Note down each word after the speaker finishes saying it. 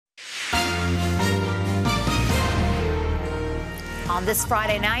on this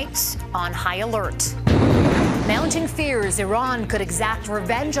Friday night on high alert. Mounting fears Iran could exact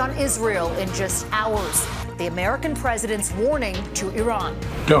revenge on Israel in just hours. The American president's warning to Iran.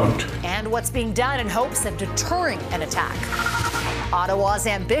 Don't. And what's being done in hopes of deterring an attack. Ottawa's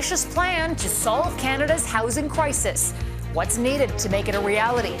ambitious plan to solve Canada's housing crisis. What's needed to make it a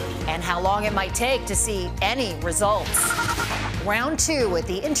reality, and how long it might take to see any results. Round two with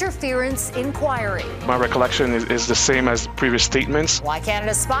the interference inquiry. My recollection is the same as previous statements. Why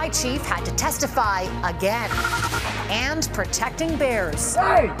Canada's spy chief had to testify again. And protecting bears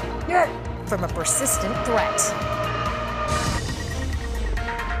from a persistent threat.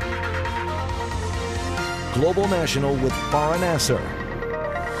 Global National with Farah Nasser.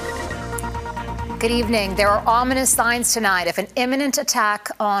 Good evening. There are ominous signs tonight of an imminent attack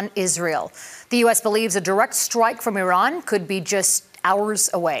on Israel. The U.S. believes a direct strike from Iran could be just hours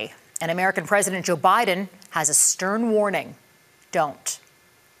away. And American President Joe Biden has a stern warning. Don't.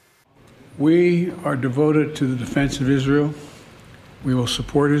 We are devoted to the defense of Israel. We will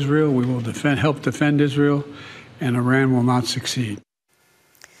support Israel. We will help defend Israel, and Iran will not succeed.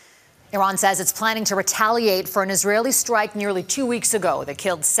 Iran says it's planning to retaliate for an Israeli strike nearly 2 weeks ago that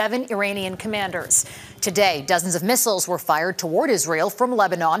killed 7 Iranian commanders. Today, dozens of missiles were fired toward Israel from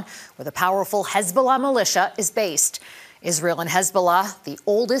Lebanon, where the powerful Hezbollah militia is based. Israel and Hezbollah, the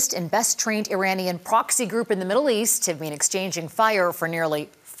oldest and best-trained Iranian proxy group in the Middle East, have been exchanging fire for nearly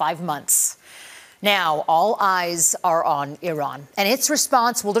 5 months. Now, all eyes are on Iran, and its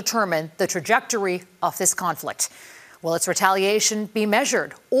response will determine the trajectory of this conflict. Will its retaliation be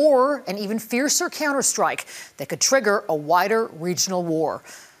measured, or an even fiercer counterstrike that could trigger a wider regional war?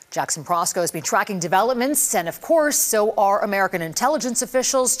 Jackson Proskow has been tracking developments, and of course, so are American intelligence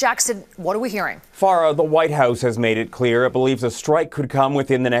officials. Jackson, what are we hearing? Farah, the White House has made it clear it believes a strike could come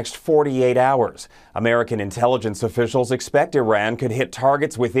within the next 48 hours. American intelligence officials expect Iran could hit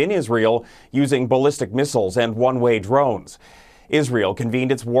targets within Israel using ballistic missiles and one-way drones. Israel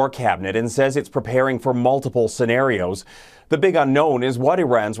convened its war cabinet and says it's preparing for multiple scenarios. The big unknown is what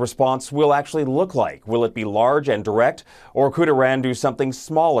Iran's response will actually look like. Will it be large and direct, or could Iran do something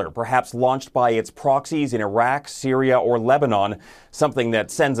smaller, perhaps launched by its proxies in Iraq, Syria, or Lebanon, something that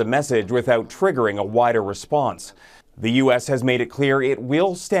sends a message without triggering a wider response? The U.S. has made it clear it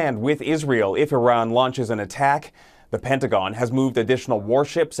will stand with Israel if Iran launches an attack. The Pentagon has moved additional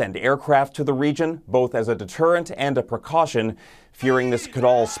warships and aircraft to the region, both as a deterrent and a precaution, fearing this could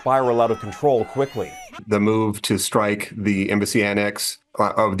all spiral out of control quickly. The move to strike the embassy annex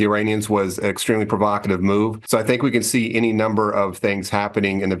of the Iranians was an extremely provocative move. So I think we can see any number of things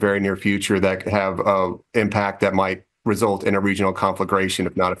happening in the very near future that have an impact that might result in a regional conflagration,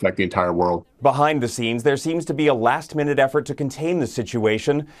 if not affect the entire world. Behind the scenes, there seems to be a last-minute effort to contain the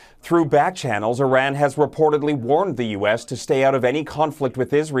situation. Through back channels, Iran has reportedly warned the U.S. to stay out of any conflict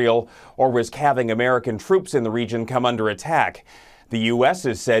with Israel or risk having American troops in the region come under attack. The U.S.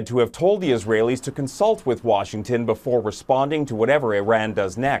 is said to have told the Israelis to consult with Washington before responding to whatever Iran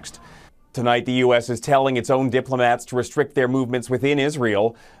does next. Tonight, the U.S. is telling its own diplomats to restrict their movements within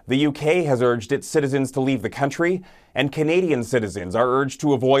Israel. The U.K. has urged its citizens to leave the country, and Canadian citizens are urged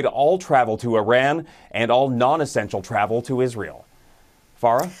to avoid all travel to Iran and all non-essential travel to Israel.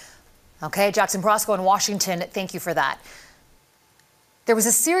 Farah? Okay, Jackson Proskow in Washington, thank you for that. There was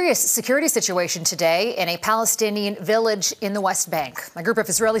a serious security situation today in a Palestinian village in the West Bank. A group of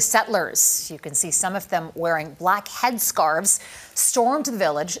Israeli settlers, you can see some of them wearing black headscarves, stormed the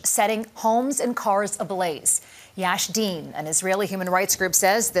village, setting homes and cars ablaze. Yash Deen, an Israeli human rights group,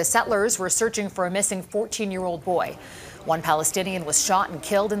 says the settlers were searching for a missing 14-year-old boy. One Palestinian was shot and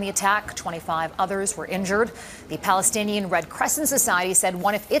killed in the attack. 25 others were injured. The Palestinian Red Crescent Society said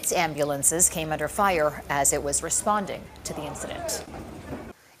one of its ambulances came under fire as it was responding to the incident.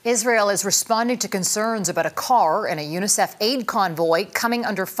 Israel is responding to concerns about a car and a UNICEF aid convoy coming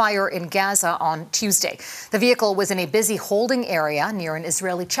under fire in Gaza on Tuesday. The vehicle was in a busy holding area near an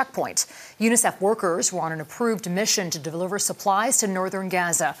Israeli checkpoint. UNICEF workers were on an approved mission to deliver supplies to northern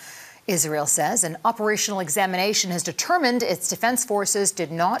Gaza. Israel says an operational examination has determined its defense forces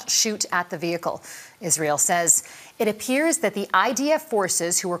did not shoot at the vehicle. Israel says it appears that the IDF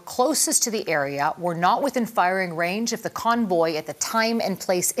forces who were closest to the area were not within firing range of the convoy at the time and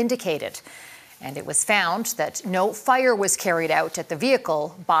place indicated. And it was found that no fire was carried out at the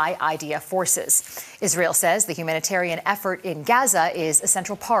vehicle by IDF forces. Israel says the humanitarian effort in Gaza is a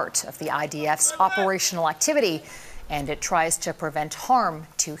central part of the IDF's operational activity, and it tries to prevent harm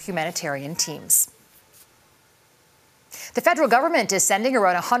to humanitarian teams. The federal government is sending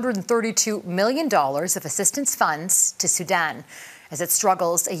around $132 million of assistance funds to Sudan. as it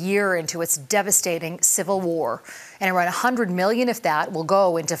struggles a year into its devastating civil war. And around $100 million of that will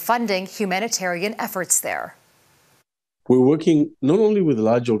go into funding humanitarian efforts there. We're working not only with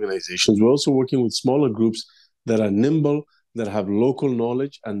large organizations, we're also working with smaller groups that are nimble, that have local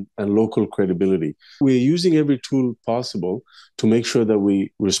knowledge and local credibility. We're using every tool possible to make sure that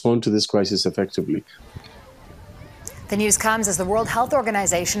we respond to this crisis effectively. The news comes as the World Health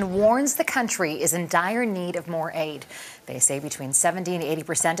Organization warns the country is in dire need of more aid. They say between 70 and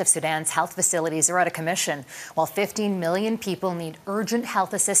 80% of Sudan's health facilities are out of commission, while 15 million people need urgent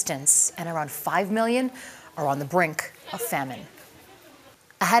health assistance, and around 5 million are on the brink of famine.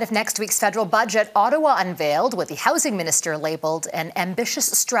 Ahead of next week's federal budget, Ottawa unveiled what the Housing Minister labelled an ambitious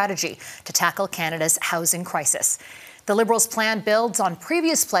strategy to tackle Canada's housing crisis. The Liberals' plan builds on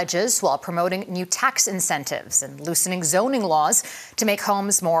previous pledges while promoting new tax incentives and loosening zoning laws to make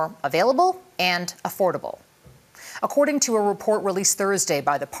homes more available and affordable. According to a report released Thursday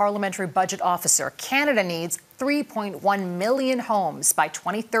by the Parliamentary Budget Officer, Canada needs 3.1 million homes by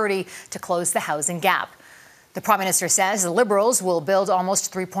 2030 to close the housing gap. The Prime Minister says the Liberals will build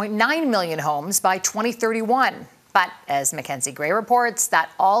almost 3.9 million homes by 2031. But as Mackenzie Gray reports, that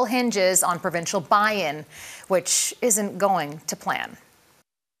all hinges on provincial buy-in, which isn't going to plan.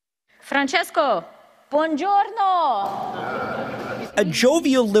 Francesco, buongiorno. A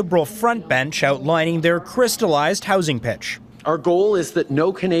jovial Liberal frontbench outlining their crystallized housing pitch. Our goal is that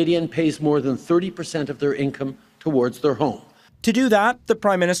no Canadian pays more than 30% of their income towards their home. To do that, the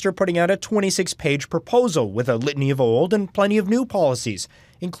Prime Minister putting out a 26-page proposal with a litany of old and plenty of new policies,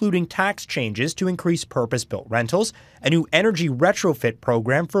 including tax changes to increase purpose-built rentals, a new energy retrofit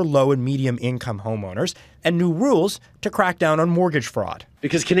program for low and medium-income homeowners, and new rules to crack down on mortgage fraud.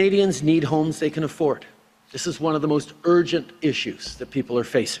 Because Canadians need homes they can afford. This is one of the most urgent issues that people are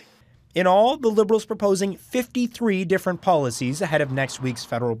facing. In all, the Liberals proposing 53 different policies ahead of next week's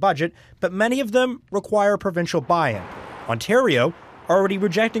federal budget, but many of them require provincial buy-in. Ontario already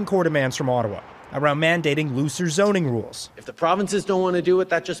rejecting core demands from Ottawa around mandating looser zoning rules. If the provinces don't want to do it,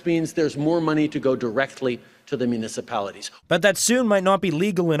 that just means there's more money to go directly to the municipalities. But that soon might not be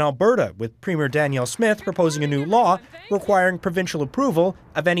legal in Alberta, with Premier Danielle Smith proposing a new law requiring provincial approval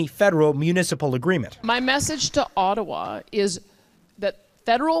of any federal municipal agreement. My message to Ottawa is that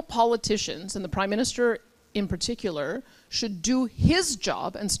federal politicians, and the Prime Minister in particular, should do his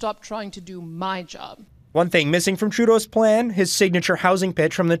job and stop trying to do my job. One thing missing from Trudeau's plan, his signature housing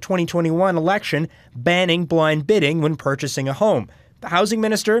pitch from the 2021 election, banning blind bidding when purchasing a home. The housing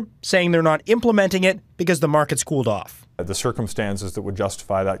minister saying they're not implementing it because the market's cooled off. The circumstances that would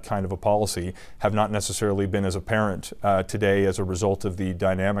justify that kind of a policy have not necessarily been as apparent today as a result of the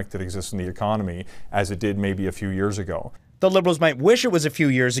dynamic that exists in the economy as it did maybe a few years ago. The Liberals might wish it was a few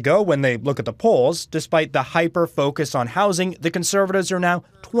years ago when they look at the polls. Despite the hyper-focus on housing, the Conservatives are now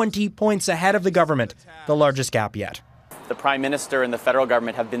 20 points ahead of the government, the largest gap yet. The Prime Minister and the federal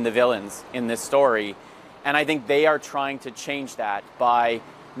government have been the villains in this story, and I think they are trying to change that by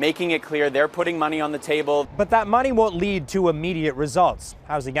making it clear they're putting money on the table. But that money won't lead to immediate results.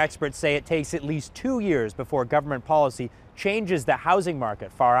 Housing experts say it takes at least 2 years before government policy changes the housing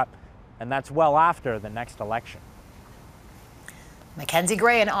market far up, and that's well after the next election. Mackenzie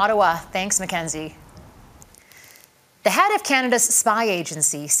Gray in Ottawa. Thanks, Mackenzie. The head of Canada's spy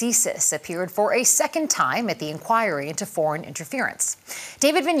agency, CSIS, appeared for a second time at the inquiry into foreign interference.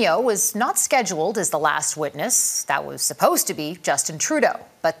 David Vigneault was not scheduled as the last witness. That was supposed to be Justin Trudeau.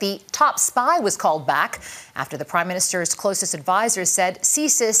 But the top spy was called back after the Prime Minister's closest advisors said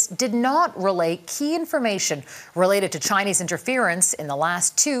CSIS did not relay key information related to Chinese interference in the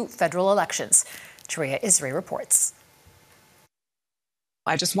last 2 federal elections. Touria Izri reports.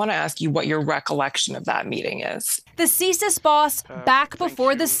 I just want to ask you what your recollection of that meeting is. The CSIS boss back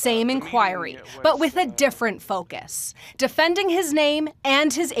before the same inquiry, but with a different focus, defending his name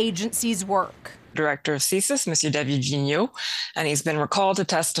and his agency's work. Director of CSIS, Monsieur David Vigneault, and he's been recalled to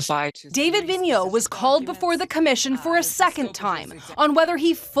testify. David Vigneault was called before the commission for a second time on whether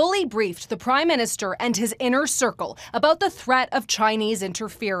he fully briefed the Prime Minister and his inner circle about the threat of Chinese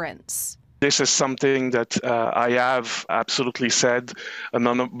interference. This is something that I have absolutely said a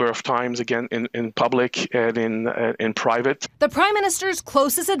number of times, again, in public and in private. The Prime Minister's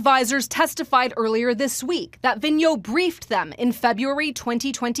closest advisors testified earlier this week that Vigneault briefed them in February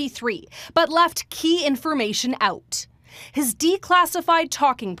 2023, but left key information out. His declassified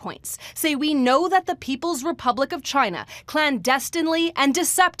talking points say we know that the People's Republic of China clandestinely and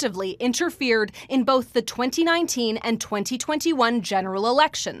deceptively interfered in both the 2019 and 2021 general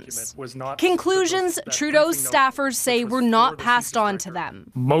elections. Conclusions Trudeau's staffers say were not passed on to them.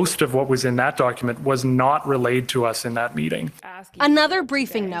 Most of what was in that document was not relayed to us in that meeting. Another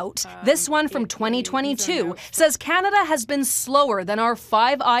briefing note, this one from 2022, says Canada has been slower than our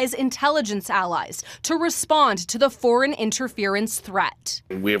Five Eyes intelligence allies to respond to the foreign interference threat.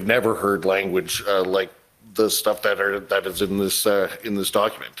 We have never heard language like the stuff that is in this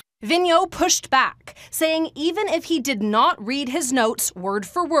document. Vigneault pushed back, saying even if he did not read his notes word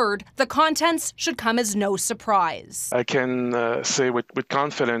for word, the contents should come as no surprise. I can say with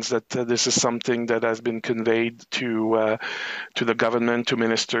confidence that this is something that has been conveyed to the government, to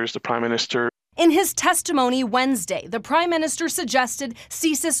ministers, the Prime Minister. In his testimony Wednesday, the Prime Minister suggested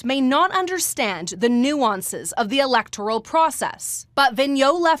CSIS may not understand the nuances of the electoral process. But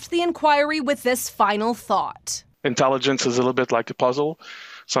Vigneault left the inquiry with this final thought. Intelligence is a little bit like a puzzle.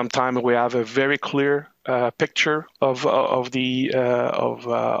 Sometimes we have a very clear picture of the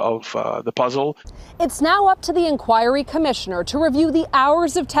puzzle. It's now up to the inquiry commissioner to review the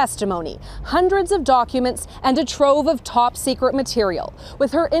hours of testimony, hundreds of documents, and a trove of top-secret material,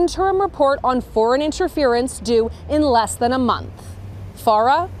 with her interim report on foreign interference due in less than a month.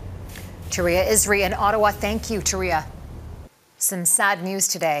 Farah? Touria Izri in Ottawa. Thank you, Touria. Some sad news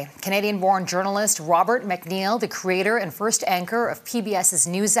today. Canadian-born journalist Robert Mackenzie, the creator and first anchor of PBS's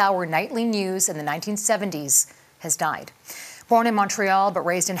NewsHour nightly news in the 1970s, has died. Born in Montreal but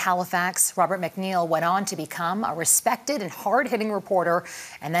raised in Halifax, Robert Mackenzie went on to become a respected and hard-hitting reporter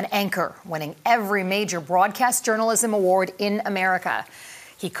and then anchor, winning every major broadcast journalism award in America.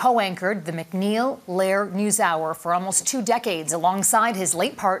 He co-anchored the MacNeil-Lair NewsHour for almost 2 decades alongside his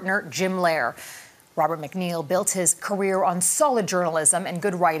late partner, Jim Lair. Robert Mackenzie built his career on solid journalism and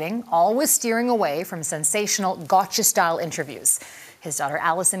good writing, always steering away from sensational gotcha-style interviews. His daughter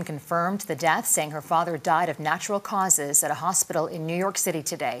Allison confirmed the death, saying her father died of natural causes at a hospital in New York City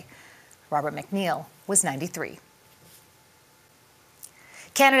today. Robert Mackenzie was 93.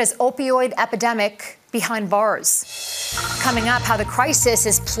 Canada's opioid epidemic behind bars. Coming up, how the crisis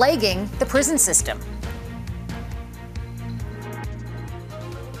is plaguing the prison system.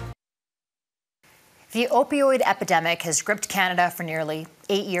 The opioid epidemic has gripped Canada for nearly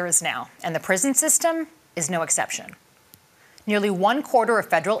 8 years now, and the prison system is no exception. Nearly 1/4 of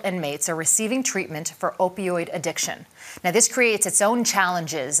federal inmates are receiving treatment for opioid addiction. Now, this creates its own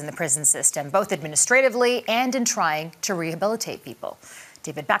challenges in the prison system, both administratively and in trying to rehabilitate people.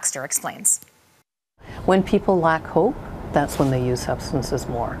 David Baxter explains. When people lack hope, that's when they use substances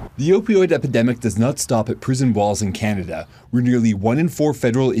more. The opioid epidemic does not stop at prison walls in Canada, where nearly 1 in 4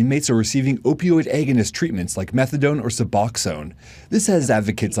 federal inmates are receiving opioid agonist treatments like methadone or Suboxone. This has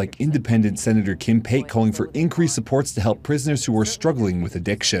advocates like Independent Senator Kim Pate calling for increased supports to help prisoners who are struggling with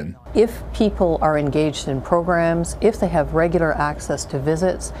addiction. If people are engaged in programs, if they have regular access to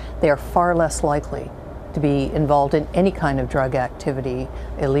visits, they are far less likely to be involved in any kind of drug activity,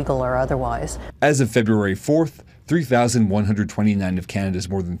 illegal or otherwise. As of February 4th, 3,129 of Canada's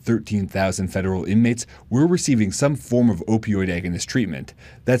more than 13,000 federal inmates were receiving some form of opioid agonist treatment.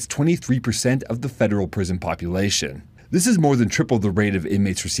 That's 23% of the federal prison population. This is more than triple the rate of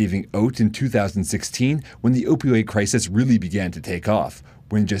inmates receiving OAT in 2016, when the opioid crisis really began to take off,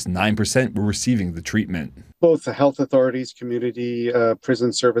 when just 9% were receiving the treatment. Both the health authorities, community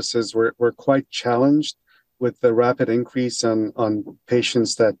prison services were quite challenged with the rapid increase on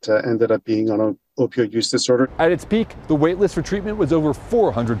patients that ended up being on opioid use disorder. At its peak, the wait list for treatment was over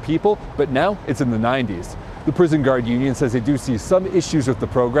 400 people, but now it's in the 90s. The Prison Guard Union says they do see some issues with the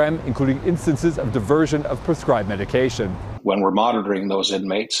program, including instances of diversion of prescribed medication. When we're monitoring those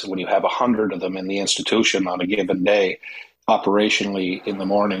inmates, when you have 100 of them in the institution on a given day, operationally in the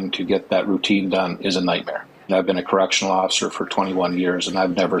morning to get that routine done is a nightmare. I've been a correctional officer for 21 years, and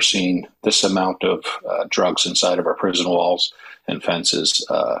I've never seen this amount of drugs inside of our prison walls and fences.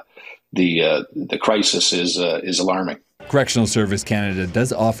 The crisis is alarming. Correctional Service Canada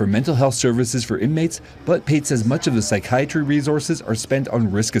does offer mental health services for inmates, but Pate says much of the psychiatry resources are spent on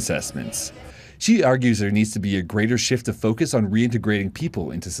risk assessments. She argues there needs to be a greater shift of focus on reintegrating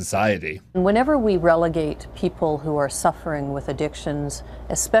people into society. Whenever we relegate people who are suffering with addictions,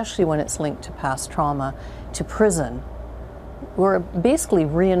 especially when it's linked to past trauma, to prison, we're basically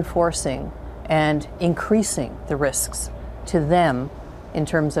reinforcing and increasing the risks to them in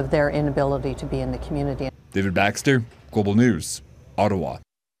terms of their inability to be in the community. David Baxter, Global News, Ottawa.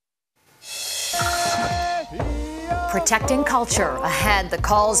 Protecting culture. Ahead, the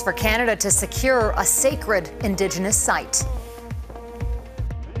calls for Canada to secure a sacred Indigenous site.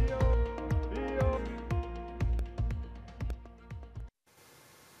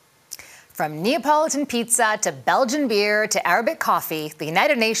 From Neapolitan pizza to Belgian beer to Arabic coffee, the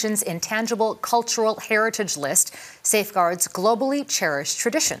United Nations Intangible Cultural Heritage List safeguards globally cherished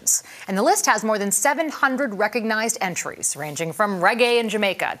traditions. And the list has more than 700 recognized entries, ranging from reggae in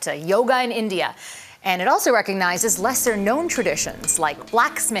Jamaica to yoga in India. And it also recognizes lesser-known traditions like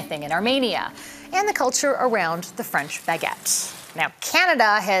blacksmithing in Armenia and the culture around the French baguette. Now,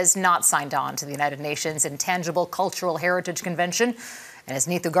 Canada has not signed on to the United Nations Intangible Cultural Heritage Convention. And as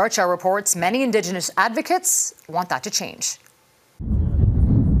Neethu Garcha reports, many Indigenous advocates want that to change.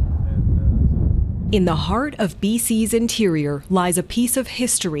 In the heart of BC's interior lies a piece of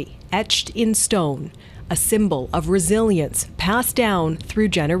history etched in stone, a symbol of resilience passed down through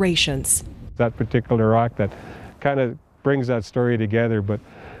generations. That particular rock that kind of brings that story together, but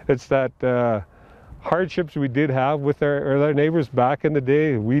it's that hardships we did have with our neighbors back in the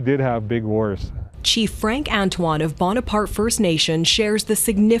day. We did have big wars. Chief Frank Antoine of Bonaparte First Nation shares the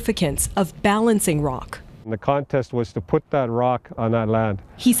significance of balancing rock. And the contest was to put that rock on that land.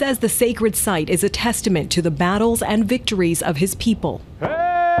 He says the sacred site is a testament to the battles and victories of his people.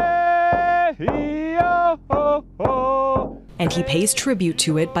 And he pays tribute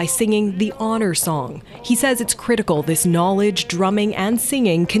to it by singing the honor song. He says it's critical this knowledge, drumming, and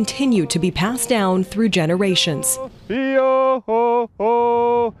singing continue to be passed down through generations.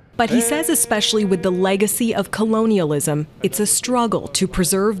 But he says especially with the legacy of colonialism, it's a struggle to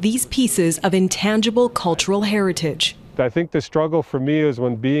preserve these pieces of intangible cultural heritage. I think the struggle for me is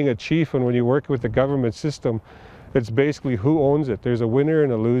when being a chief and when you work with the government system, it's basically who owns it. There's a winner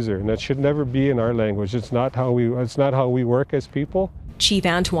and a loser, and that should never be in our language. It's not how we work as people. Chief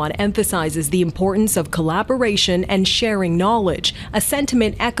Antoine emphasizes the importance of collaboration and sharing knowledge, a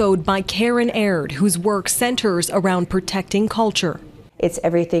sentiment echoed by Karen Aird, whose work centers around protecting culture. It's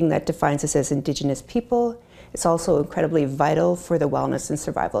everything that defines us as Indigenous people. It's also incredibly vital for the wellness and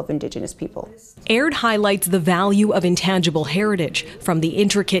survival of Indigenous people. Aird highlights the value of intangible heritage, from the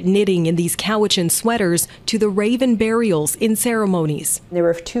intricate knitting in these Cowichan sweaters to the raven burials in ceremonies. There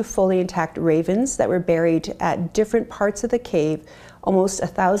were 2 fully intact ravens that were buried at different parts of the cave, almost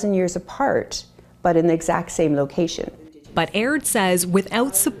 1,000 years apart, but in the exact same location. But Aird says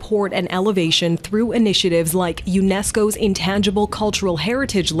without support and elevation through initiatives like UNESCO's Intangible Cultural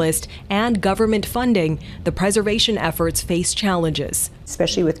Heritage List and government funding, the preservation efforts face challenges.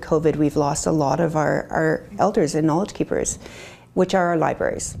 Especially with COVID, we've lost a lot of our elders and knowledge keepers, which are our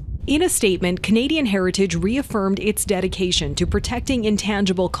libraries. In a statement, Canadian Heritage reaffirmed its dedication to protecting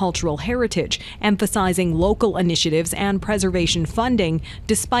intangible cultural heritage, emphasizing local initiatives and preservation funding,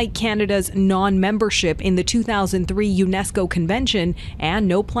 despite Canada's non-membership in the 2003 UNESCO Convention and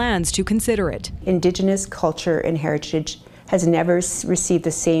no plans to consider it. Indigenous culture and heritage has never received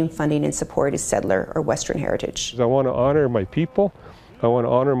the same funding and support as settler or Western heritage. I want to honor my people, I want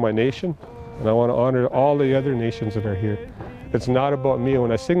to honor my nation, and I want to honor all the other nations that are here. It's not about me. When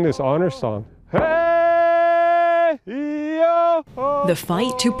I sing this honor song, the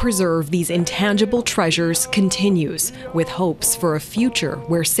fight to preserve these intangible treasures continues, with hopes for a future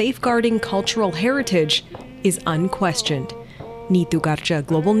where safeguarding cultural heritage is unquestioned. Neethu Garcha,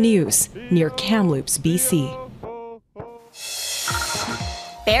 Global News, near Kamloops, BC.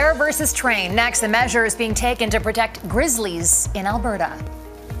 Bear versus train. Next, the measures being taken to protect grizzlies in Alberta.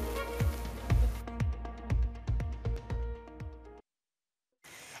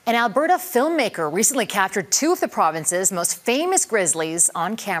 An Alberta filmmaker recently captured 2 of the province's most famous grizzlies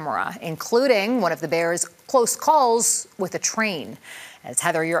on camera, including one of the bear's close calls with a train. As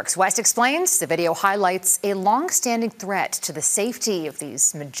Heather Yerkes-West explains, the video highlights a long-standing threat to the safety of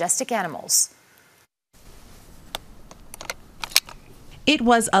these majestic animals. It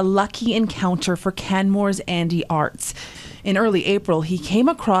was a lucky encounter for Canmore's Andy Arts. In early April, he came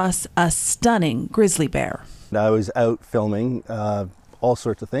across a stunning grizzly bear. I was out filming all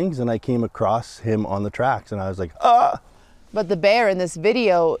sorts of things, and I came across him on the tracks, and I was like, ah! But the bear in this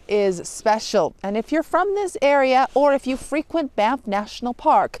video is special. And if you're from this area, or if you frequent Banff National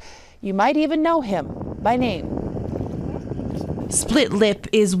Park, you might even know him by name. Split Lip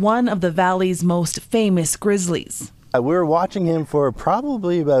is one of the valley's most famous grizzlies. We were watching him for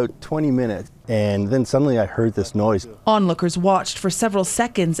probably about 20 minutes, and then suddenly I heard this noise. Onlookers watched for several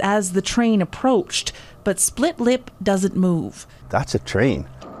seconds as the train approached, but Split Lip doesn't move. That's a train.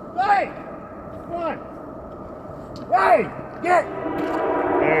 Hey! Come on! Hey! Get!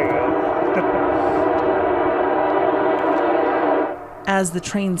 There you go. As the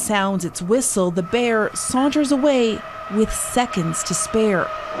train sounds its whistle, the bear saunters away with seconds to spare.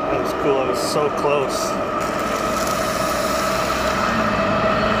 That was cool. I was so close.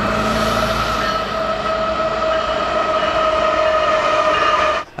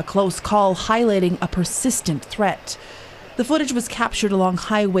 A close call highlighting a persistent threat. The footage was captured along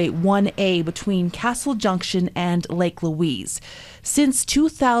Highway 1A between Castle Junction and Lake Louise. Since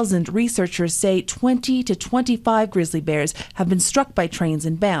 2000, researchers say 20 to 25 grizzly bears have been struck by trains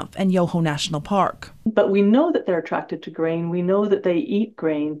in Banff and Yoho National Park. But we know that they're attracted to grain, we know that they eat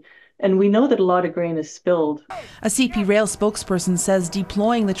grain, and we know that a lot of grain is spilled. A CP Rail spokesperson says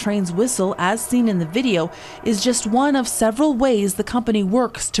deploying the train's whistle, as seen in the video, is just one of several ways the company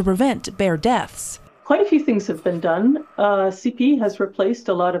works to prevent bear deaths. Quite a few things have been done. CP has replaced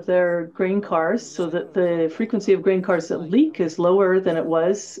a lot of their grain cars so that the frequency of grain cars that leak is lower than it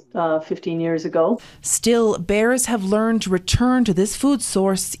was 15 years ago. Still, bears have learned to return to this food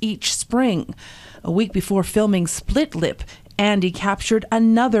source each spring. A week before filming Split Lip, Andy captured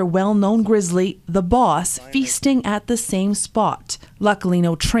another well-known grizzly, the Boss, feasting at the same spot. Luckily,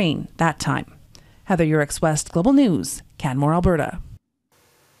 no train that time. Heather Yurex, West Global News, Canmore, Alberta.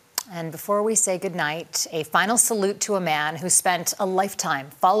 And before we say goodnight, a final salute to a man who spent a lifetime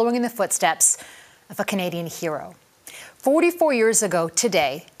following in the footsteps of a Canadian hero. 44 years ago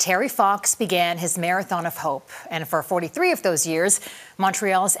today, Terry Fox began his marathon of hope. And for 43 of those years,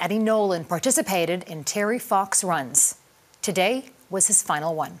 Montreal's Eddie Nolan participated in Terry Fox runs. Today was his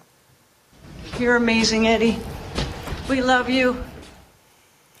final one. You're amazing, Eddie. We love you.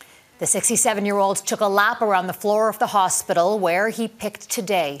 The 67-year-old took a lap around the floor of the hospital where he picked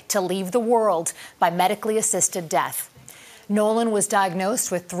today to leave the world by medically assisted death. Nolan was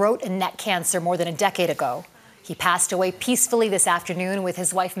diagnosed with throat and neck cancer more than a decade ago. He passed away peacefully this afternoon with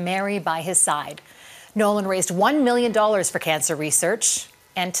his wife Mary by his side. Nolan raised $1 million for cancer research.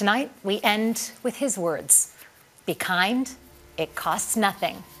 And tonight we end with his words. Be kind, it costs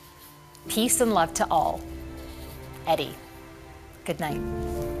nothing. Peace and love to all. Eddie, good night.